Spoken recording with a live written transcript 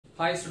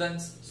Hi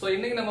students. So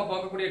இன்னைக்கு நம்ம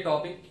பார்க்கக்கூடிய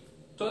டாபிக்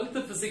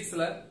 12th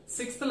physicsல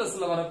 6th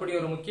lessonல வரக்கூடிய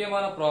ஒரு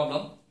முக்கியமான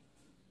ப்ராப்ளம்.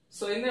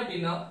 So என்ன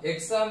அப்படினா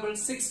example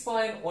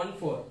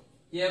 6.14.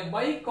 A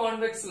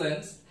biconvex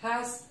lens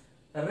has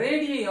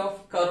radii of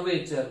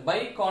curvature.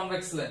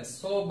 Biconvex lens.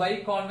 So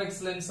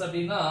biconvex lens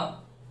அப்படினா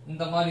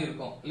இந்த மாதிரி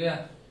இருக்கும் இல்லையா?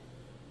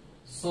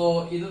 So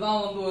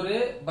இதுதான் வந்து ஒரு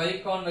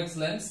biconvex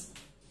lens.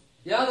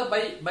 யாத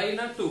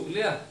பைனா 2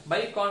 இல்லையா?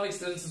 biconvex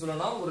lens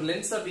சொல்லனா ஒரு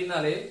லென்ஸ்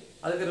அப்படினாலே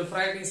அதுக்கு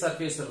refracting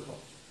surface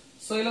இருக்கும்.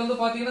 So இதுல வந்து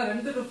பாத்தீங்கன்னா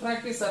ரெண்டு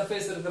refractive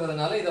surface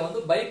இருக்குறதுனால இத வந்து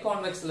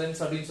biconvex lens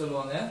அப்படினு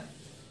சொல்லுவாங்க.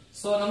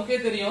 So நமக்கே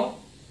தெரியும்.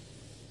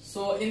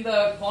 So இந்த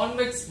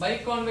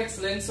biconvex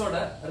lens ஓட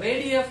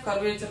radii of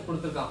curvature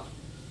கொடுத்திருக்கான்.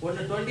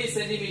 ஒன்னு 20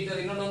 cm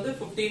இன்னொன்னு வந்து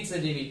 15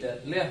 cm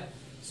இல்லையா?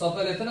 So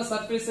அப்ப எத்தனை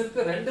surface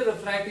இருக்கு? ரெண்டு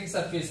refracting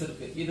surface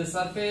இருக்கு. இது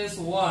surface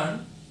 1,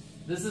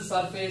 this is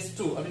surface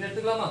 2 அப்படினு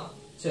எடுத்துக்கலாமா?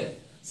 சரி.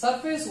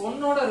 Surface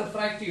 1 ஓட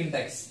refractive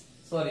index.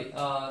 Sorry,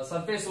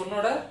 surface 1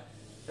 ஓட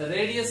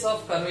radius of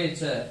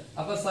curvature.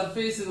 அப்ப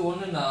surface இது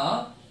ஒண்ணுனா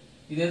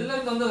இது எதுல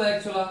இருந்து வந்தது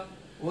एक्चुअली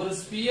ஒரு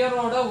ஸ்பியர்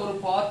ஓட ஒரு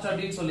பார்ட்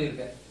அப்படினு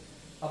சொல்லிருக்கேன்.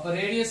 அப்ப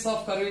radius of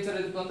curvature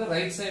இதுக்கு வந்து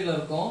ரைட் சைடுல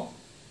இருக்கும்.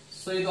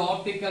 சோ இது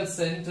ஆப்டிகல்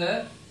சென்டர்.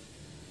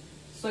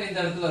 சோ இந்த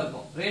இடத்துல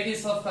இருக்கும்.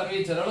 radius of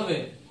curvature எவ்வளவு?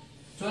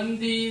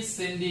 20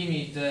 cm.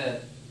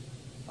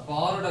 அப்ப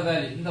r ஓட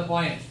வேல்யூ இந்த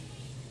பாயிண்ட்.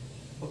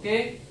 ஓகே?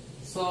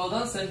 சோ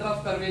அதான் சென்டர்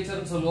ஆஃப்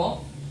கர்வேச்சர் னு சொல்லுவோம்.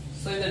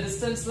 சோ இந்த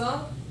டிஸ்டன்ஸ் தான்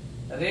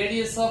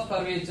radius of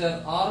curvature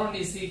r1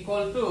 is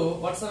equal to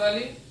what's the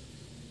value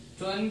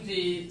 20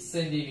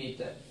 cm.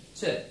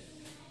 சரி,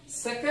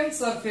 செகண்ட்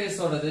சர்ஃபேஸ்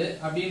ஓடது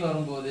அப்படினு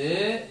வரும்போது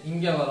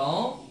இங்க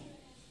வரும்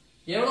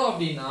எவ்வளவு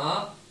அப்படினா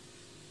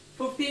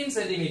 15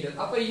 cm.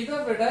 அப்ப இத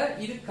விட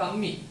இது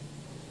கம்மி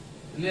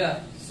இல்லையா?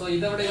 சோ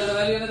இத விட இதோட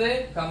வேல்யூ என்னது?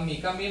 கம்மி.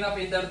 கம்மினா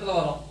அப்ப இந்த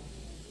இடத்துல வரும்.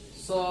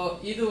 சோ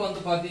இது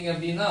வந்து பாத்தீங்க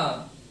அப்படினா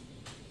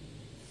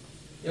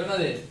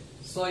எவ்வளவு?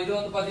 சோ இது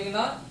வந்து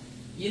பாத்தீங்கன்னா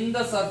இந்த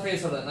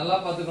சர்ஃபேஸ் ஓட நல்லா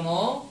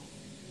பாத்துக்கணும்.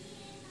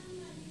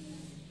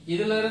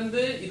 இதுல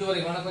இருந்து இது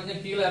வரைக்கும்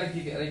கொஞ்சம் கீழ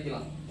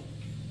இறக்கலாம்.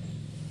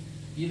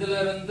 இதுல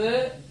இருந்து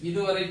இது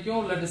வரைக்கும்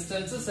உள்ள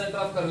டிஸ்டன்ஸ்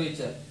சென்டர் ஆஃப்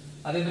கர்வேச்சர்.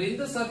 அதே மாதிரி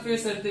இந்த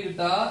சர்ஃபேஸ்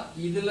எடுத்துக்கிட்டா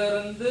இதுல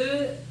இருந்து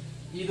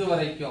இது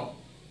வரைக்கும்.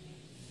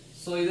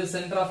 சோ இது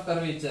சென்டர் ஆஃப்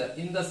கர்வேச்சர்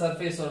இந்த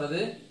சர்ஃபேஸ்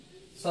ஓடது.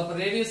 சோ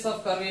அப்ப radius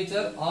of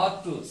curvature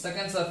r2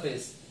 second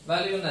surface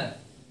value என்ன?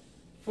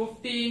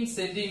 15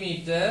 cm.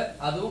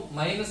 அது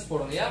மைனஸ்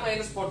போடணும். ஏன்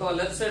மைனஸ் போட்டோம்?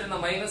 Left சைடுனா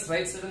minus,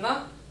 right சைடுனா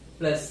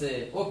plus.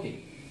 Okay,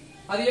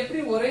 அது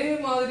எப்படி ஒரே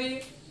மாதிரி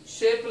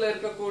ஷேப்ல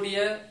இருக்கக்கூடிய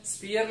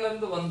ஸ்பியர்ல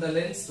இருந்து வந்த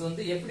லென்ஸ்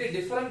வந்து எப்படி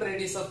டிஃபரண்ட்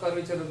ரேடியஸ் ஆஃப்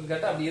கர்வேச்சர் இருக்குன்னு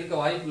கேட்டா அப்படி இருக்க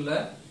வாய்ப்பு இல்ல.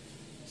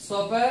 சோ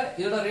அப்ப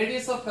இதோட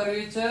ரேடியஸ் ஆஃப்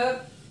கர்வேச்சர்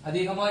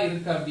அதிகமா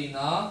இருக்கு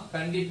அப்படின்னா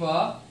கண்டிப்பா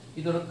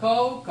இதோட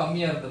கர்வ்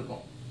கம்மியா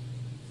இருந்திருக்கும்.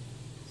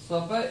 சோ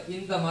அப்ப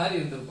இந்த மாதிரி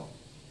இருந்திருக்கும்.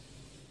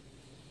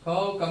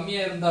 கர்வ்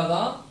கம்மியா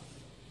இருந்தாதான்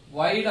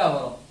வைடா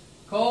வரும்.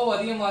 கர்வ்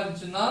அதிகமா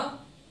இருந்துச்சுன்னா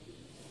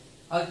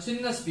அது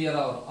சின்ன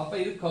ஸ்பியரா வரும். அப்ப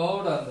இது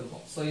கர்வ்டா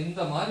இருந்திருக்கும். சோ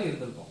இந்த மாதிரி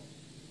இருந்திருக்கும்.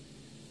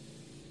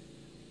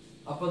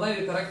 அப்பதான்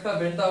இது கரெக்டா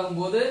பெண்ட்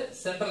ஆகும்போது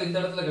சென்டர் இந்த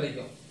இடத்துல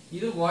கிடைக்கும்.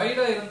 இது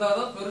வைடா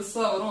இருந்தாதான்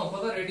பெருசா வரும்.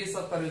 அப்பதான் ரேடியஸ்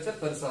ஆஃப்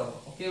கர்வேச்சர் பெருசா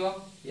வரும். ஓகேவா?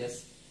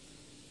 எஸ்.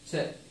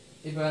 சரி,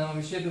 இப்போ நம்ம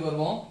விஷயத்துக்கு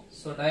வருவோம்.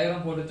 சோ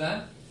டயகிராம் போட்டுட்டேன்.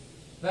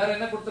 வேற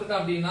என்ன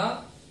கொடுத்திருக்கேன் அப்படின்னா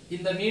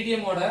இந்த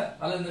மீடியமோட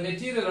அல்லது இந்த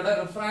மெட்டீரியலோட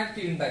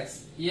refractive index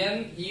n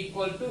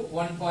equal to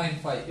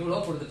 1.5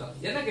 இவ்வளவு கொடுத்துட்டோம்.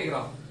 என்ன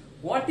கேக்குறான்?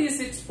 What is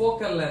its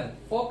focal length?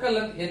 Focal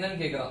length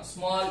என்னன்னு கேக்குறான்.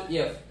 Small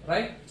f,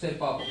 right? சரி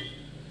பாப்போம்.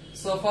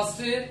 So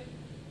first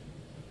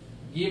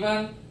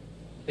given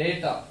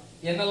data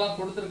என்னெல்லாம்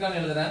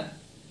கொடுத்திருக்கான்னு எழுதுறேன்.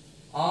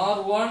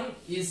 r1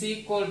 is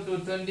equal to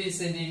 20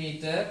 cm,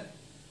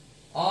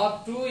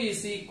 r2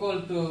 is equal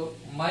to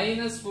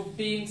minus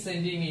 15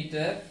 cm.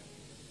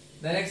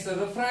 The next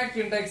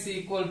refractive index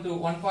equal to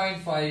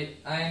 1.5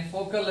 and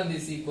focal length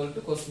is equal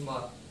to question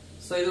mark.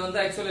 So இது வந்து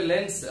actually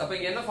lens. அப்ப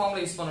இங்க என்ன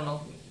formula use பண்ணனும்?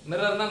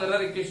 மிரர்னா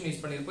mirror equation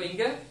use பண்ணிருப்போம்.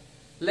 இங்க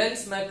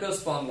lens makers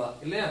formula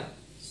இல்லையா?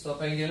 So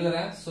அப்ப இங்க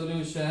எழுதுறேன்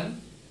solution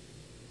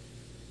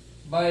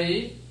by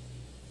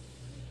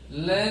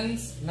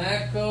lens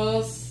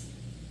makers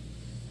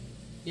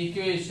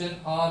equation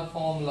or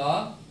formula.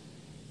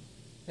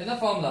 என்ன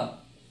formula?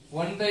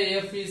 1 by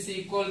f is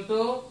equal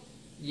to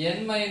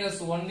n minus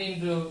 1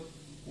 into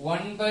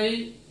 1 by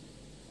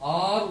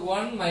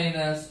r1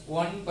 minus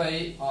 1 by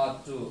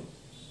r2.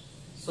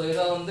 So இத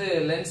வந்து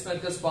lens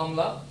makers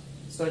formula.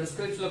 So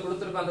descriptionல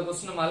கொடுத்திருக்க அந்த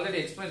क्वेश्चन நம்ம ஆல்ரெடி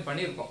எக்ஸ்பிளைன்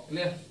பண்ணிருக்கோம்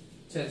இல்லையா?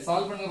 சரி,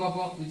 சால்வ் பண்ணுங்க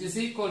பாப்போம். which is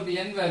equal to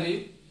n value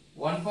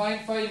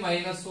 1.5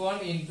 minus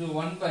 1 into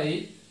 1 by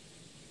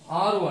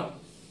r1,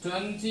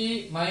 20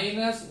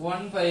 minus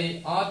 1 by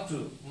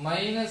r2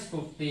 minus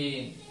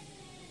 15,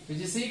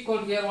 which is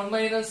equal to here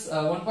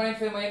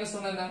 1.5 minus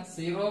 1 என்ன?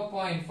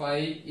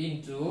 0.5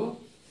 into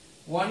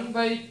 1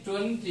 by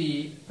 20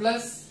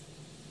 plus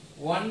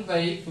 1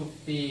 by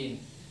 15.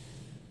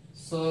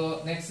 So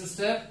next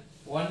step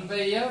 1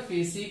 by f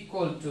is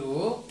equal to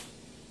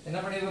என்ன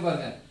பண்ணிருக்க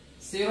பாருங்க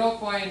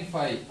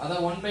 0.5 அத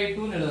 1 by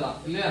 2 னு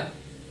எழுதலாம் இல்லையா?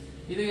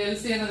 இது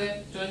LCM என்னது?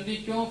 20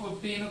 க்கும்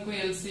 15 க்கும்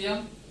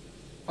LCM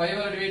 5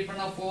 ஆல டிவைட்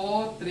பண்ணா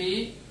 4 3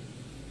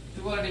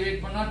 2 ஆல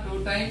டிவைட் பண்ணா 2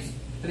 times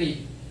 3.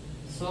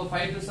 So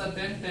 5 2s are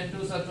 10, 10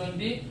 2s are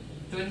 20.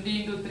 20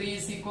 into 3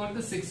 is equal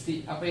to 60.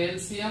 அப்ப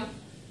LCM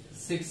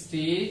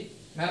 60.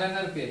 மேல என்ன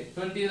இருக்கு?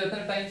 20 இதுல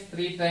எத்தனை times?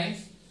 3 times.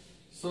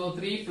 So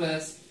 3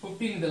 plus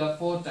 15 இதுல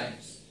 4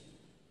 times.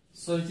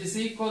 So which is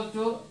equal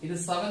to இது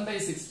 7 by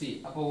 60.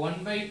 அப்ப 1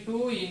 by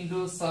 2 into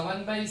 7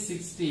 by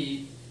 60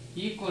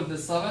 equal to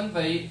 7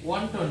 by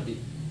 120.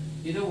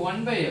 இது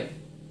 1 by f.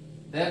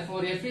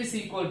 Therefore f is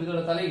equal to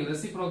இதோட தலைகீழ்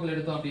reciprocal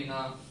எடுத்தோம்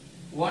அப்படின்னா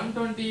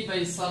 120 by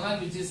 7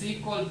 which is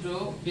equal to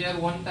here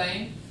 1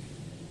 time.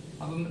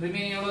 அப்ப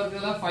remaining எவ்வளவு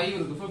இருக்குதா? 5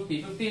 இருக்கு. 50.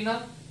 50 னா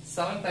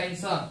 7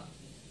 times ah?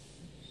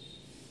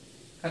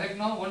 correct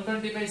now?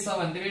 120 by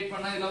 7 divide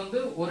பண்ணா இதுல வந்து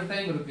ஒரு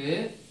டைம் இருக்கு.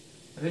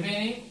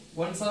 remaining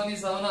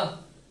 177 ஆ?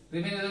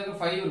 remaining இருக்கு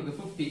 5 இருக்கு.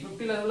 50.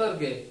 50 ல எவ்வளவு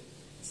இருக்கு?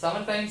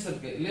 7 times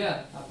இருக்கு இல்லையா?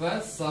 அப்ப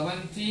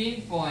 17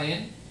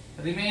 point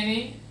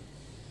remaining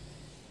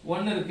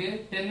 1 இருக்கு.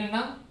 10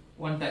 னா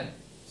 1 time.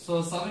 So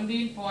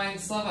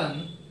 17.7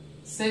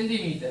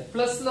 சென்டிமீட்டர்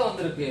பிளஸ்ல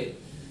வந்திருக்கு.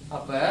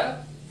 அப்ப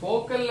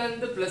ஃபோக்கல்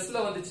லெந்த் பிளஸ்ல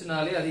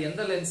வந்துச்சுனாலே அது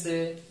எந்த லென்ஸ்?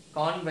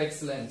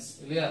 கான்வெக்ஸ் லென்ஸ்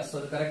இல்லையா? சோ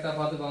அது கரெக்ட்டா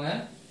பாத்துக்கோங்க.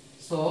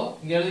 சோ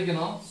இங்க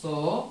எழுதிக்கணும். சோ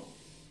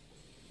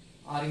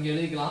இங்க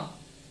எழுதிக்கலாம்.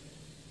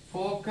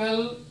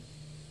 Focal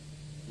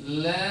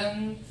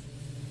length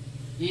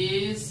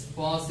is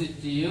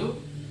positive,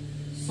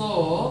 so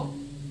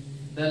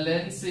the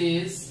lens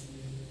is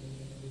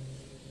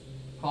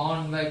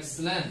convex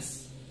lens.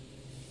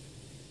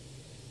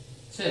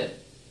 சரி,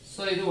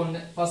 so இது ஒன்னு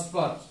first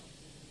part.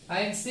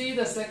 And see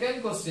the second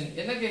question.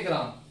 என்ன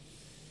கேக்குறான்?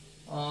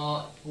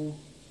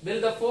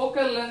 Will the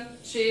focal length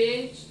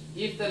change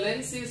if the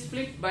lens is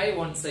flipped by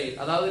one side?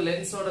 அதாவது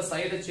லென்ஸோட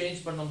சைட change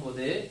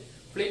பண்ணும்போது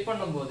flip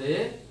பண்ணும்போது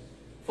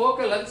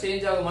focal length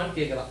change ஆகுமான்னு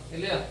கேக்குறான்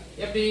இல்லையா?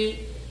 எப்படி?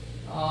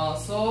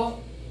 So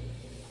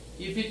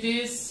if it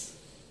is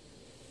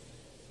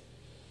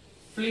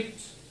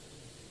flipped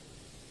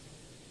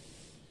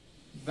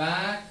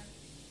back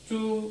to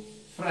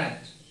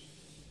front,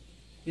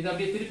 இத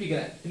அப்படியே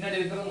திருப்பிக்கிறேன். பின்னாடி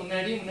இருக்கிறது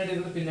முன்னாடி, முன்னாடி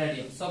இருக்கிறது பின்னாடி.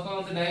 சோ அப்ப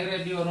வந்து டயகிராம்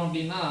எப்படி வரும்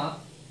அப்படின்னா,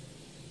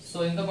 சோ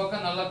இந்த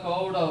பக்கம் நல்லா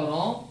கர்வ்டா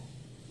வரும்.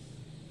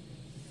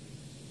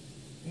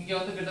 இங்க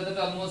வந்து கிட்டத்தட்ட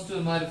ஆல்மோஸ்ட்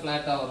ஒரு மாதிரி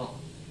ஃபிளாட்டா வரும்.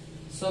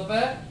 சோ அப்ப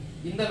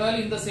இந்த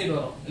வேல்யூ இந்த சைடு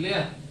வரும்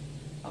இல்லையா?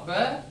 அப்ப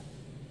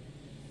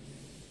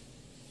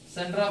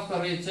சென்டர் ஆஃப்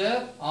கர்வேச்சர்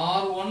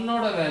R1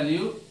 ஓட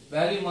வேல்யூ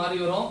மாறி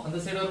வரும். அந்த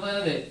சைடு வரும்போது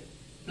என்னது?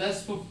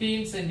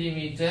 +15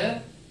 சென்டிமீட்டர்.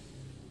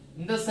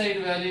 இந்த சைடு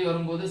வேல்யூ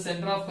வரும்போது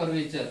centre of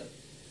curvature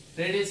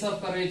radius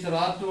of curvature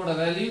R2 ஓட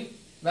வேல்யூ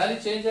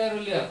சேஞ்ச்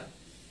ஆயிரும் இல்லையா?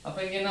 அப்ப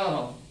இங்க என்ன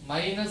வரும்?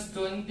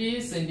 -20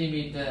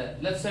 சென்டிமீட்டர்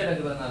லெஃப்ட் சைடு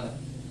இருக்கிறதுனால.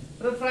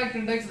 refract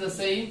index the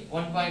same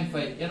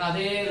 1.5. ஏன்னா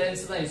அதே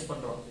லென்ஸ் தான் யூஸ்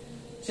பண்றோம்.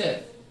 சரி,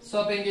 சோ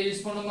அப்ப இங்க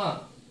யூஸ் பண்ணுமா?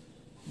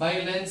 by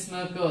lens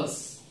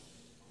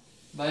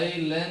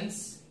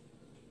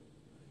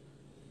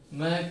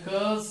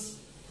makers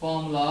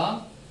formula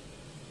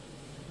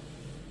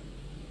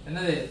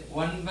என்னது?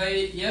 1 by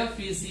f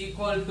is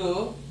equal to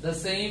the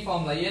same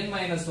formula n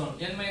minus 1.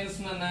 n minus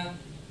 1 என்ன?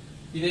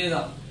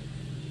 இதேதான்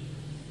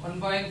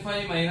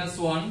 1.5 minus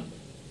 1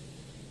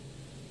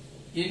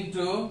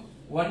 into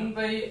 1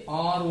 by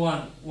r1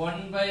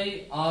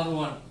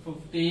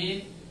 15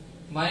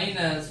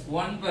 minus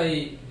 1 by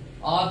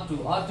r2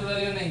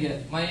 value என்னங்க?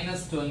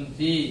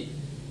 -20.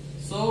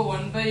 so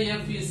 1 by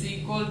f is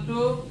equal to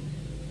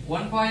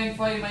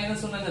 1.5 minus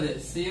 1 என்னது?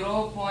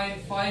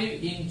 0.5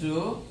 into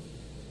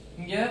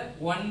இங்க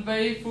 1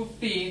 by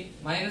 15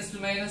 minus to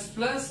minus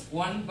plus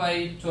 1 by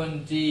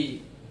 20.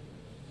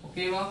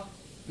 ஓகேவா?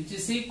 which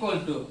is equal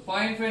to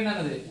 0.5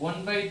 என்னது? 1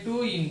 by 2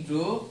 into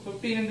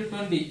 15 into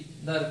 20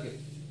 இதா இருக்கு.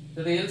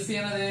 இதோட LCM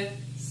என்னது?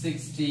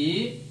 60.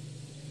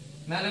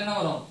 மேல என்ன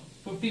வரும்?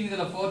 15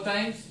 இதுல 4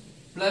 times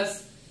plus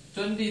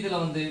 20 இதுல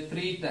வந்து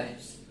 3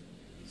 times.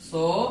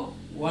 so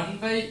 1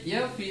 by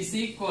f is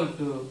equal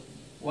to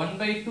 1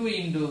 by 2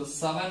 into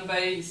 7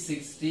 by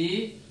 60.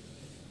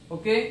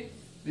 okay,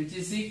 which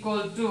is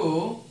equal to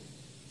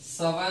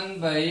 7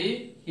 by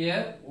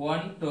here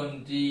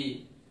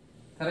 120.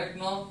 correct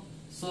no?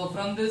 so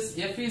from this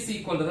f is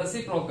equal to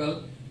reciprocal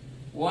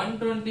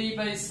 120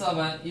 by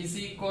 7 is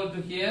equal to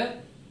here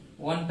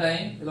 1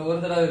 time. இதுல ஒரு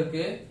தடவை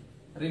இருக்கு.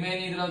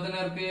 remaining இதுல எத்தனை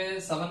இருக்கு?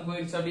 7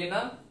 போயிடுச்சு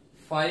அப்படின்னா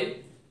 5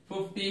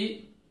 50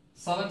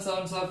 7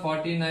 7s are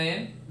 49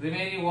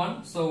 remaining 1.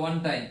 so 1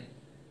 time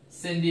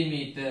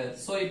centimeter.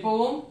 so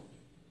இப்போவும்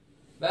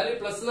வேல்யூ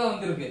பிளஸ்ல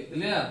வந்திருக்கு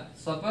இல்லையா?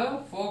 சோ அப்ப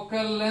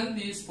focal length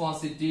is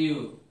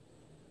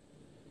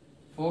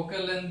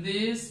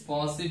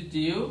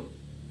positive.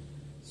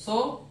 so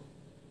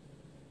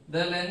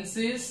the lens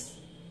is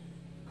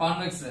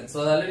convex lens. so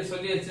already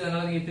சொல்லியாச்சு,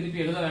 அதனால நீங்க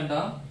திருப்பி எழுத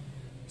வேண்டாம்.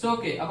 சோ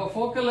ஓகே, அப்ப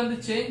focal length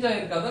சேஞ்ச்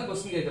ஆயிருக்காதான்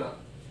क्वेश्चन கேக்குறான்.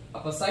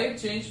 அப்ப சைடு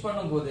சேஞ்ச்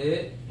பண்ணும்போது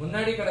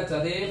முன்னாடி கிடைச்ச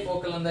அதே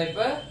focal length தான்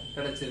இப்ப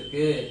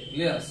கிடைச்சிருக்கு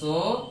இல்லையா? so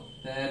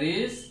there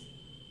is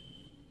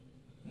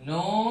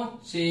no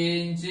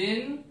change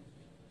in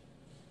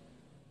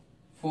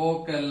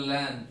focal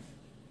length.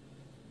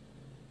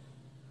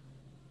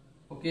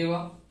 ஓகேவா?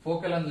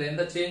 focal lengthல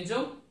எந்த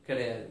சேஞ்சும்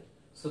கிடையாது.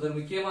 சோ இது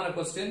முக்கியமான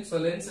क्वेश्चन. சோ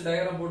லென்ஸ்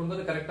டயகிராம்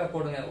போடும்போது கரெக்ட்டா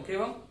போடுங்க.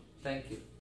 ஓகேவா? Thank you.